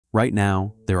Right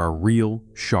now, there are real,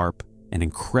 sharp, and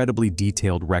incredibly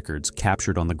detailed records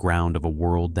captured on the ground of a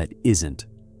world that isn't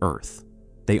Earth.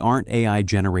 They aren't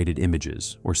AI-generated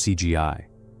images or CGI.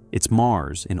 It's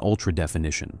Mars in ultra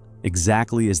definition,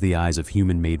 exactly as the eyes of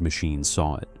human-made machines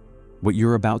saw it. What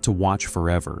you're about to watch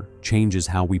forever changes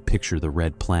how we picture the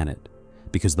red planet,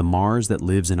 because the Mars that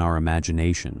lives in our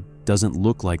imagination doesn't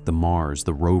look like the Mars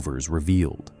the rovers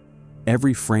revealed.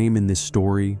 Every frame in this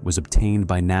story was obtained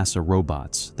by NASA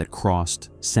robots that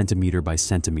crossed, centimeter by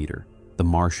centimeter, the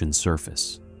Martian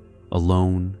surface. A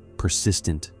lone,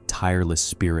 persistent, tireless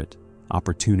spirit,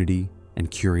 opportunity,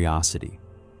 and curiosity.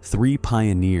 3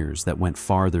 pioneers that went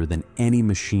farther than any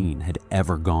machine had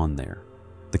ever gone there.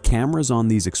 The cameras on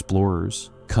these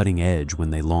explorers, cutting edge when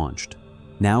they launched,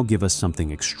 now give us something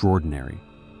extraordinary.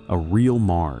 A real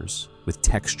Mars with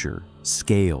texture,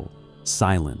 scale,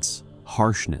 silence,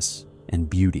 harshness, and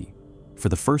beauty. For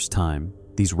the first time,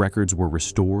 these records were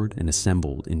restored and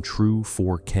assembled in true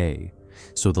 4K,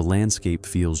 so the landscape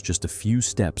feels just a few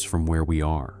steps from where we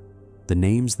are. The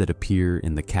names that appear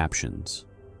in the captions,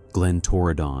 Glen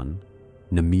Torridon,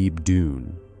 Namib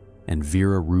Dune, and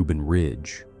Vera Rubin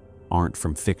Ridge, aren't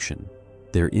from fiction.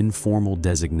 They're informal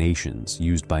designations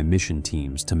used by mission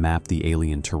teams to map the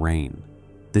alien terrain.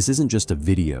 This isn't just a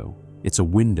video, it's a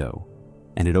window,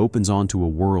 and it opens onto a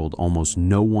world almost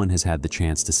no one has had the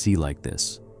chance to see like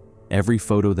this. Every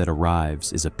photo that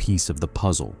arrives is a piece of the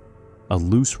puzzle, a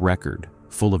loose record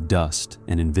full of dust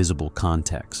and invisible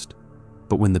context.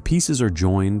 But when the pieces are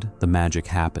joined, the magic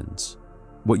happens.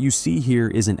 What you see here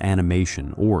isn't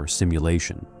animation or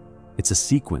simulation. It's a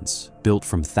sequence built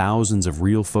from thousands of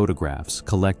real photographs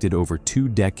collected over 2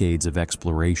 decades of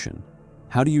exploration.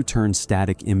 How do you turn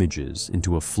static images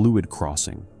into a fluid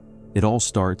crossing? It all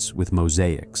starts with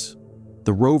mosaics.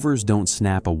 The rovers don't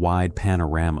snap a wide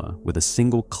panorama with a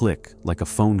single click like a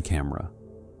phone camera.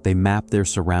 They map their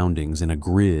surroundings in a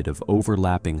grid of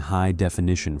overlapping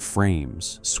high-definition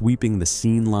frames, sweeping the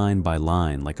scene line by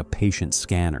line like a patient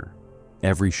scanner.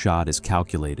 Every shot is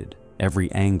calculated,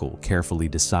 every angle carefully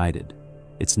decided.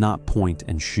 It's not point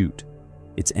and shoot.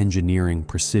 It's engineering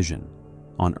precision.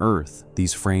 On Earth,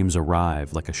 these frames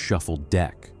arrive like a shuffled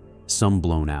deck, some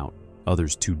blown out,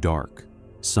 others too dark,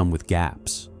 some with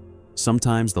gaps.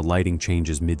 Sometimes the lighting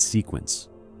changes mid-sequence.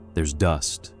 There's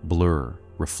dust, blur,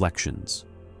 reflections.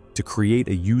 To create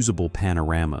a usable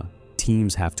panorama,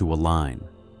 teams have to align,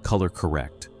 color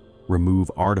correct,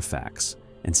 remove artifacts,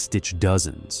 and stitch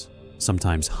dozens,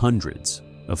 sometimes hundreds,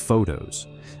 of photos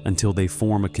until they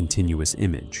form a continuous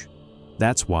image.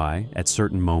 That's why, at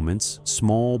certain moments,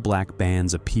 small black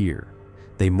bands appear.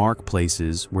 They mark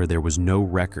places where there was no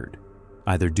record,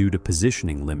 either due to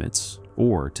positioning limits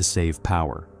or to save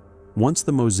power. Once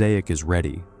the mosaic is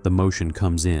ready, the motion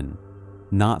comes in,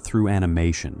 not through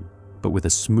animation, but with a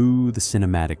smooth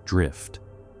cinematic drift,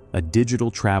 a digital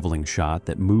traveling shot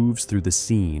that moves through the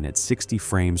scene at 60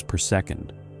 frames per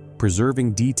second,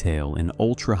 preserving detail in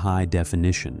ultra-high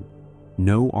definition.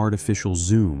 No artificial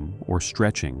zoom or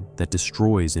stretching that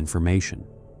destroys information.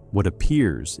 What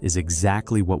appears is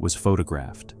exactly what was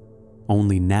photographed.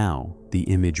 Only now the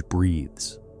image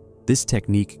breathes. This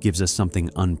technique gives us something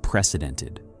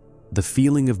unprecedented. The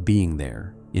feeling of being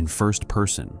there, in first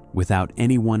person, without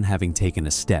anyone having taken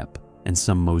a step, and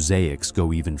some mosaics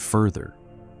go even further,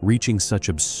 reaching such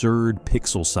absurd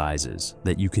pixel sizes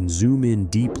that you can zoom in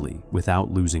deeply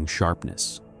without losing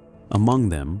sharpness. Among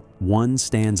them, one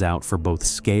stands out for both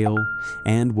scale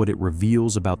and what it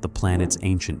reveals about the planet's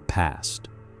ancient past.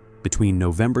 Between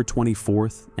November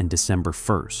 24th and December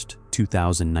 1st,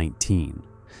 2019,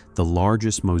 the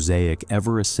largest mosaic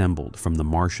ever assembled from the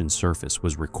Martian surface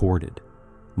was recorded.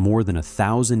 More than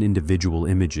 1,000 individual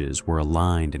images were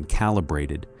aligned and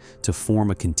calibrated to form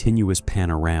a continuous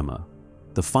panorama.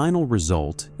 The final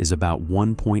result is about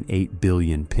 1.8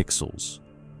 billion pixels.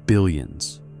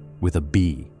 Billions, with a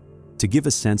B. To give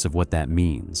a sense of what that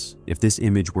means, if this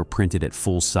image were printed at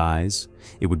full size,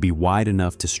 it would be wide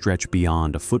enough to stretch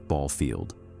beyond a football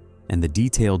field. And the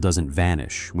detail doesn't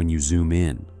vanish when you zoom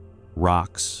in.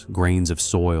 Rocks, grains of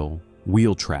soil,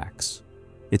 wheel tracks.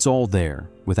 It's all there,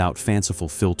 without fanciful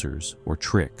filters or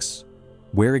tricks.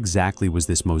 Where exactly was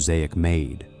this mosaic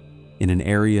made? In an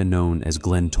area known as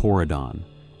Glen Torridon,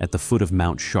 at the foot of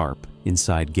Mount Sharp,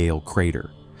 inside Gale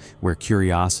Crater, where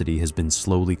Curiosity has been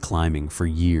slowly climbing for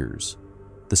years.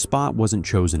 The spot wasn't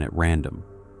chosen at random.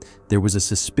 There was a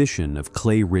suspicion of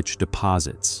clay-rich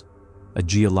deposits, a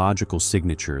geological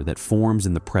signature that forms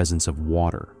in the presence of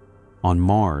water. On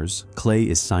Mars, clay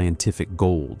is scientific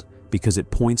gold because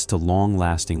it points to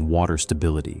long-lasting water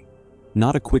stability.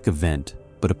 Not a quick event,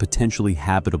 but a potentially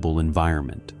habitable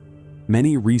environment.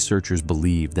 Many researchers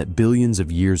believe that billions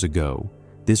of years ago,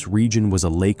 this region was a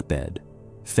lake bed,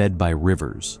 fed by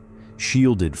rivers,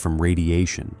 shielded from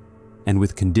radiation, and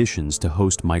with conditions to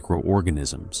host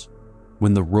microorganisms.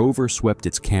 When the rover swept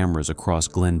its cameras across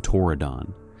Glen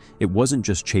Torridon, it wasn't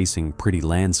just chasing pretty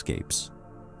landscapes.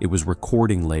 It was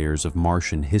recording layers of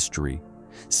Martian history,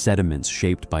 sediments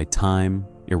shaped by time,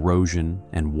 erosion,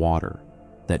 and water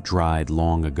that dried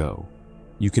long ago.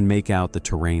 You can make out the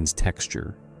terrain's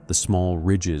texture, the small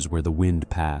ridges where the wind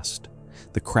passed,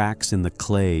 the cracks in the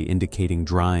clay indicating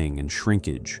drying and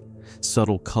shrinkage,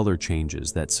 subtle color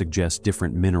changes that suggest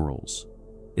different minerals.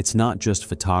 It's not just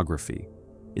photography.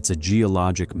 It's a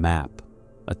geologic map,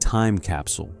 a time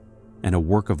capsule, and a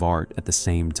work of art at the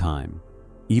same time.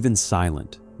 Even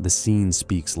silent, the scene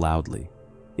speaks loudly.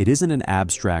 It isn't an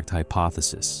abstract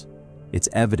hypothesis. It's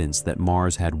evidence that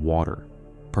Mars had water,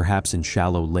 perhaps in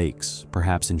shallow lakes,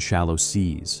 perhaps in shallow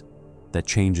seas, that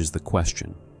changes the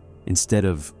question. Instead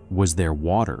of, was there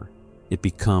water, it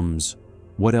becomes,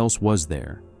 what else was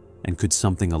there, and could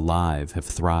something alive have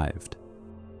thrived?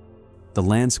 The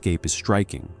landscape is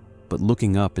striking, but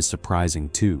looking up is surprising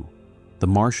too. The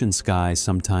Martian sky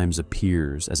sometimes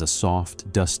appears as a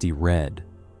soft, dusty red,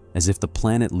 as if the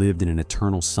planet lived in an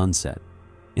eternal sunset.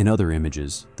 In other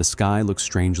images, the sky looks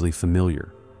strangely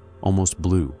familiar, almost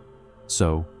blue.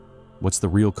 So, what's the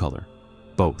real color?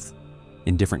 Both,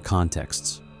 in different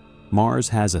contexts. Mars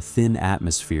has a thin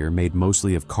atmosphere made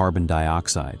mostly of carbon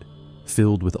dioxide,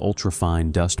 filled with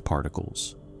ultrafine dust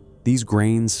particles. These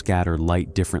grains scatter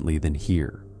light differently than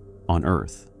here. On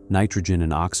Earth, nitrogen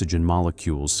and oxygen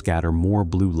molecules scatter more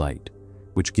blue light,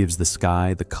 which gives the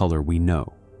sky the color we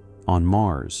know. On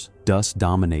Mars, dust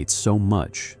dominates so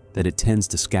much that it tends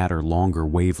to scatter longer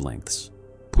wavelengths,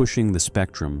 pushing the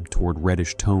spectrum toward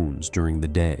reddish tones during the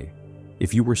day.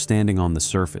 If you were standing on the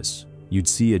surface, you'd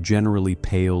see a generally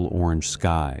pale orange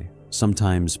sky,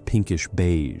 sometimes pinkish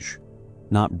beige.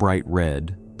 Not bright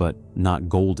red, but not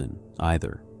golden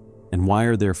either. And why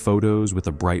are there photos with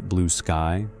a bright blue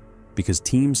sky? Because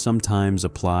teams sometimes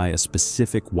apply a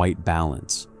specific white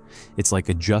balance. It's like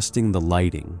adjusting the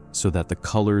lighting so that the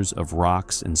colors of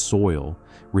rocks and soil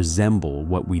resemble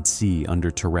what we'd see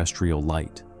under terrestrial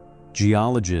light.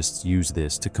 Geologists use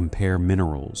this to compare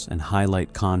minerals and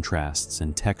highlight contrasts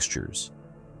and textures.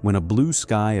 When a blue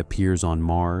sky appears on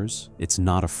Mars, it's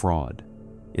not a fraud.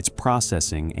 It's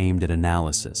processing aimed at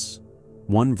analysis.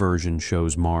 One version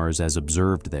shows Mars as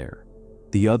observed there.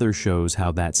 The other shows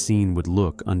how that scene would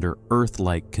look under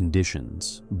Earth-like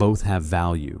conditions. Both have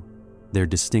value. They're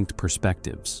distinct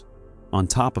perspectives. On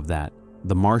top of that,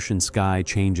 the Martian sky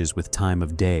changes with time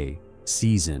of day,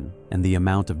 season, and the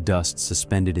amount of dust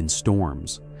suspended in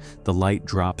storms. The light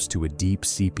drops to a deep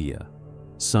sepia.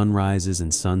 Sunrises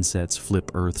and sunsets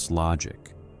flip Earth's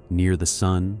logic. Near the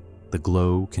sun, the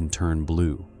glow can turn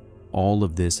blue. All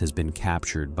of this has been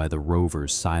captured by the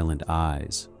rover's silent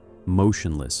eyes,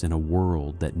 motionless in a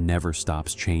world that never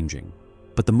stops changing.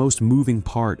 But the most moving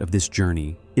part of this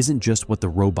journey isn't just what the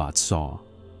robots saw.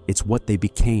 It's what they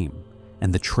became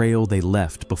and the trail they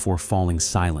left before falling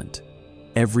silent.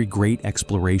 Every great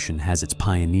exploration has its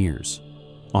pioneers.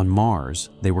 On Mars,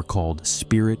 they were called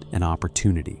Spirit and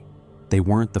Opportunity. They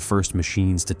weren't the first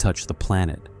machines to touch the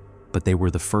planet, but they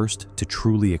were the first to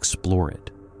truly explore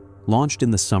it. Launched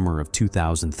in the summer of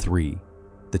 2003,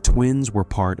 the twins were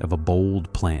part of a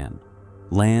bold plan: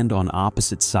 land on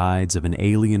opposite sides of an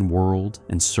alien world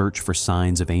and search for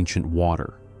signs of ancient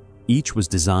water. Each was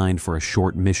designed for a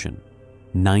short mission,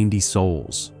 90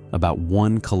 souls, about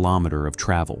 1 kilometer of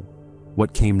travel.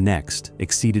 What came next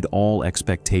exceeded all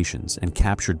expectations and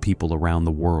captured people around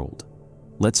the world.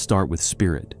 Let's start with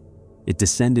Spirit. It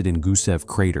descended in Gusev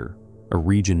Crater, a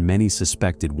region many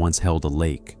suspected once held a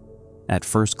lake. At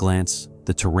first glance,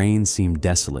 the terrain seemed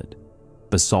desolate.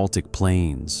 Basaltic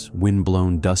plains,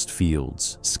 wind-blown dust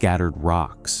fields, scattered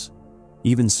rocks.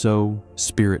 Even so,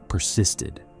 Spirit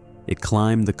persisted. It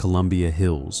climbed the Columbia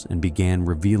Hills and began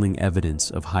revealing evidence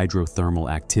of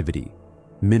hydrothermal activity,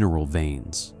 mineral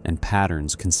veins, and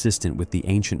patterns consistent with the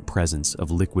ancient presence of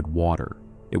liquid water.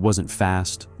 It wasn't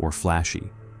fast or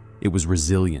flashy. It was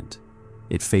resilient.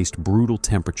 It faced brutal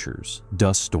temperatures,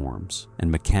 dust storms, and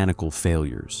mechanical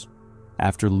failures.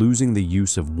 After losing the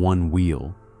use of one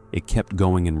wheel, it kept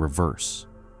going in reverse.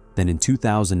 Then in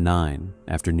 2009,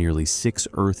 after nearly 6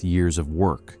 Earth years of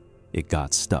work, it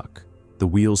got stuck. The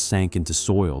wheels sank into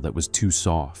soil that was too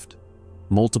soft.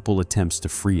 Multiple attempts to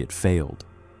free it failed.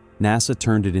 NASA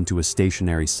turned it into a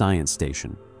stationary science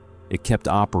station. It kept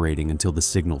operating until the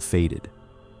signal faded.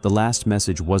 The last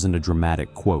message wasn't a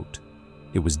dramatic quote.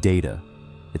 It was data.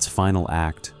 Its final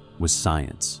act was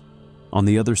science. On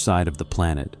the other side of the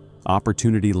planet,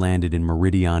 Opportunity landed in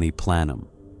Meridiani Planum,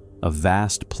 a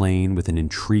vast plain with an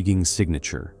intriguing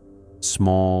signature: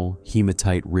 small,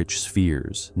 hematite-rich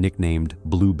spheres nicknamed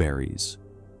blueberries,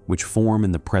 which form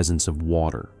in the presence of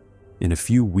water. In a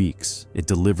few weeks, it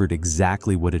delivered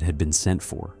exactly what it had been sent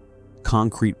for: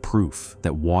 concrete proof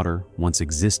that water once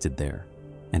existed there,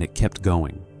 and it kept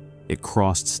going. It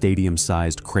crossed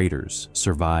stadium-sized craters,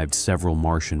 survived several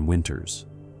Martian winters,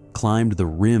 climbed the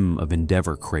rim of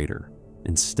Endeavour Crater,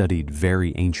 and studied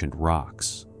very ancient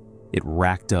rocks. It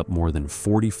racked up more than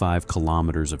 45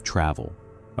 kilometers of travel,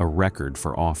 a record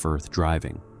for off-Earth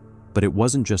driving. But it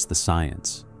wasn't just the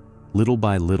science. Little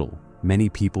by little, many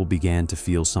people began to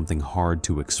feel something hard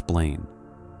to explain: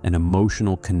 an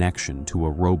emotional connection to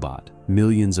a robot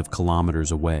millions of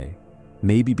kilometers away,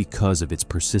 maybe because of its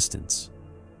persistence,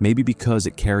 maybe because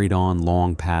it carried on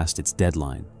long past its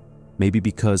deadline, maybe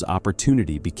because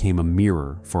opportunity became a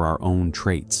mirror for our own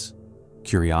traits: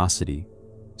 curiosity,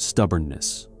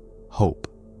 stubbornness, hope.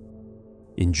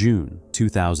 In June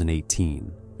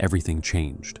 2018, everything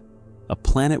changed. A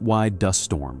planet-wide dust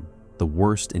storm, the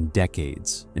worst in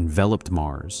decades, enveloped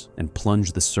Mars and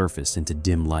plunged the surface into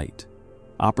dim light.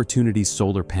 Opportunity's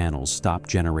solar panels stopped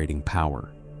generating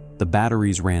power. The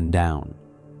batteries ran down.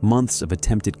 Months of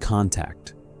attempted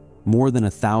contact. More than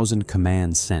 1,000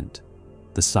 commands sent.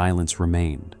 The silence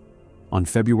remained. On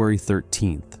February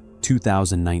 13th,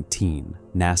 2019,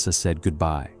 NASA said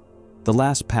goodbye. The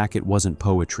last packet wasn't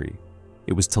poetry.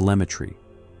 It was telemetry.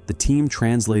 The team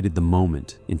translated the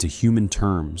moment into human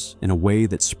terms in a way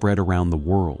that spread around the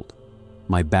world.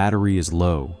 My battery is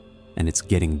low, and it's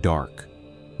getting dark.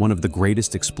 One of the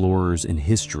greatest explorers in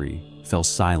history fell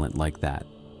silent like that.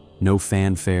 No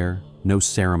fanfare, no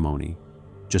ceremony,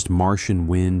 just Martian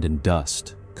wind and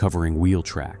dust covering wheel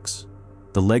tracks.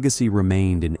 The legacy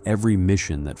remained in every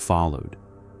mission that followed,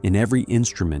 in every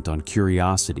instrument on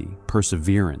Curiosity,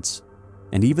 Perseverance,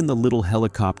 and even the little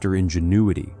helicopter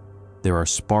Ingenuity. There are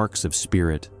sparks of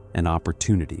spirit and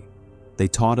opportunity. They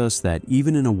taught us that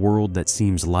even in a world that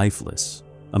seems lifeless,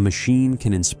 a machine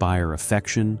can inspire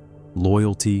affection,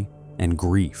 loyalty, and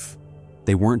grief.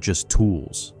 They weren't just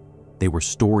tools. They were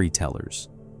storytellers,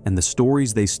 and the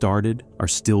stories they started are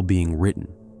still being written.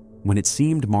 When it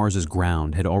seemed Mars's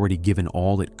ground had already given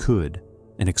all it could,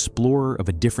 an explorer of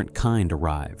a different kind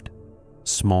arrived.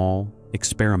 Small,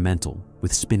 experimental,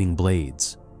 with spinning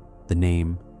blades. The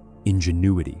name,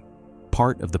 Ingenuity.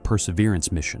 Part of the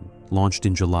Perseverance mission, launched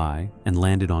in July and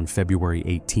landed on February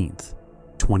 18th,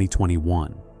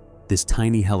 2021. This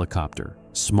tiny helicopter,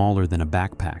 smaller than a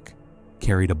backpack,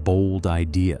 carried a bold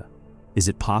idea. Is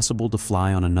it possible to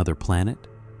fly on another planet?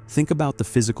 Think about the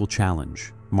physical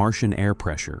challenge. Martian air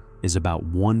pressure is about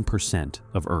 1%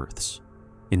 of Earth's.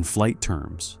 In flight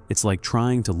terms, it's like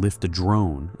trying to lift a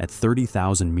drone at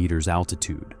 30,000 meters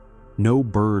altitude. No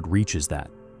bird reaches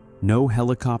that. No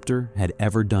helicopter had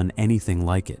ever done anything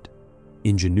like it.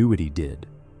 Ingenuity did.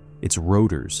 Its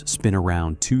rotors spin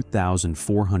around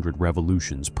 2,400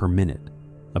 revolutions per minute,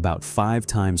 about 5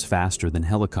 times faster than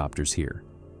helicopters here,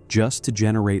 just to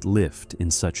generate lift in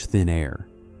such thin air.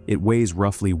 It weighs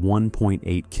roughly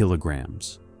 1.8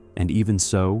 kilograms, and even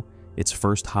so, its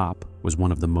first hop was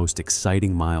one of the most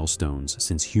exciting milestones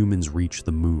since humans reached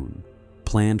the moon.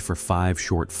 Planned for 5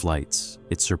 short flights,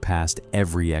 it surpassed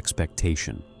every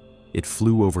expectation. It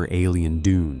flew over alien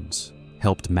dunes,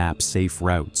 helped map safe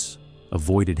routes,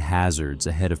 avoided hazards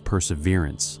ahead of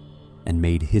Perseverance, and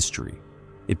made history.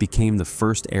 It became the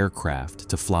first aircraft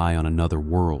to fly on another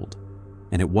world.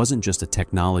 And it wasn't just a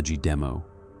technology demo,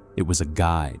 it was a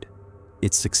guide.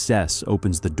 Its success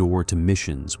opens the door to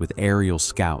missions with aerial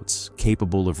scouts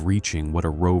capable of reaching what a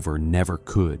rover never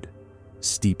could: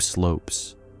 steep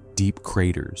slopes, deep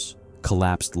craters,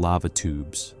 collapsed lava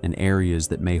tubes, and areas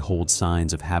that may hold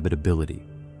signs of habitability.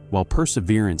 While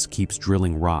Perseverance keeps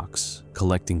drilling rocks,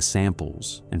 collecting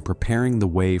samples, and preparing the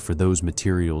way for those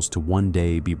materials to one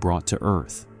day be brought to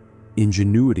Earth,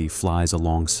 Ingenuity flies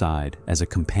alongside as a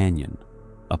companion,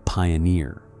 a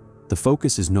pioneer. The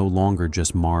focus is no longer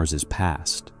just Mars's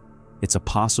past. It's a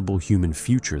possible human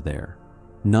future there.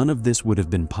 None of this would have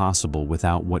been possible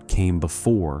without what came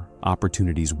before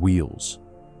Opportunity's wheels: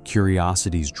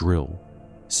 Curiosity's drill,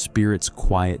 Spirit's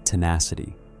quiet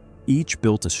tenacity. Each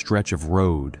built a stretch of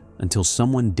road until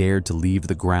someone dared to leave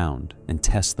the ground and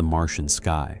test the Martian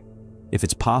sky. If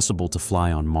it's possible to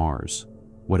fly on Mars,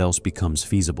 what else becomes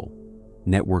feasible?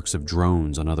 Networks of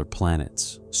drones on other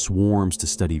planets, swarms to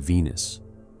study Venus,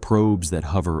 probes that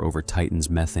hover over Titan's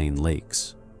methane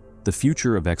lakes. The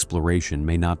future of exploration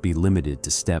may not be limited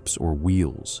to steps or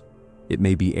wheels. It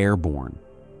may be airborne,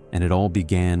 and it all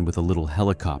began with a little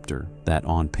helicopter that,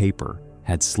 on paper,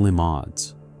 had slim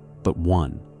odds. but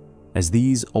one. As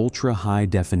these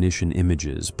ultra-high-definition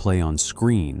images play on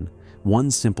screen,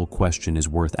 one simple question is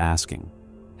worth asking.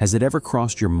 Has it ever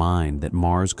crossed your mind that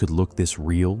Mars could look this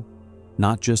real?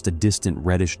 Not just a distant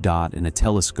reddish dot in a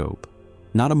telescope,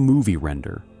 not a movie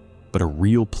render, but a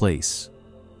real place.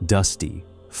 Dusty,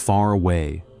 far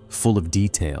away, full of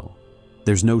detail.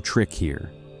 There's no trick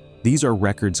here. These are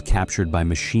records captured by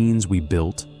machines we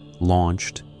built,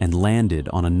 launched, and landed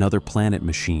on another planet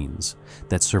machines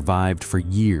that survived for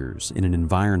years in an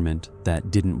environment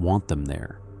that didn't want them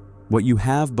there. What you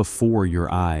have before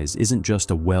your eyes isn't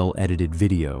just a well-edited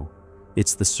video,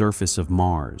 it's the surface of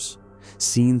Mars,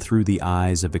 seen through the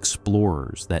eyes of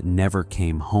explorers that never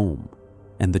came home.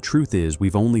 And the truth is,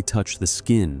 we've only touched the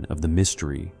skin of the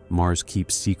mystery Mars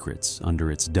keeps secrets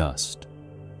under its dust.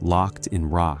 Locked in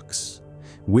rocks,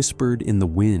 whispered in the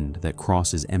wind that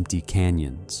crosses empty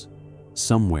canyons.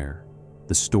 Somewhere,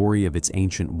 the story of its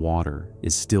ancient water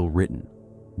is still written,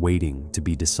 waiting to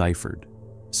be deciphered.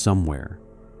 Somewhere,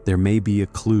 there may be a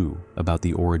clue about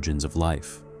the origins of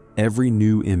life. Every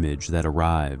new image that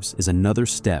arrives is another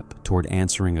step toward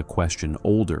answering a question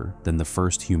older than the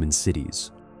first human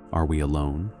cities. Are we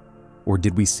alone? Or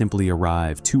did we simply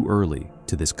arrive too early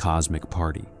to this cosmic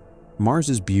party?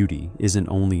 Mars's beauty isn't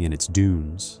only in its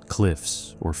dunes,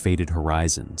 cliffs, or faded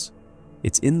horizons.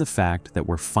 It's in the fact that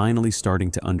we're finally starting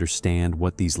to understand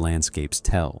what these landscapes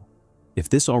tell. If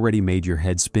this already made your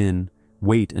head spin,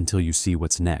 wait until you see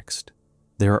what's next.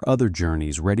 There are other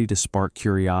journeys ready to spark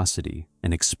curiosity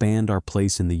and expand our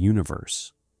place in the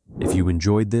universe. If you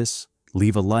enjoyed this,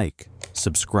 leave a like,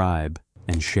 subscribe,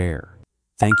 and share.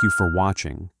 Thank you for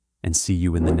watching, and see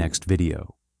you in the next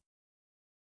video.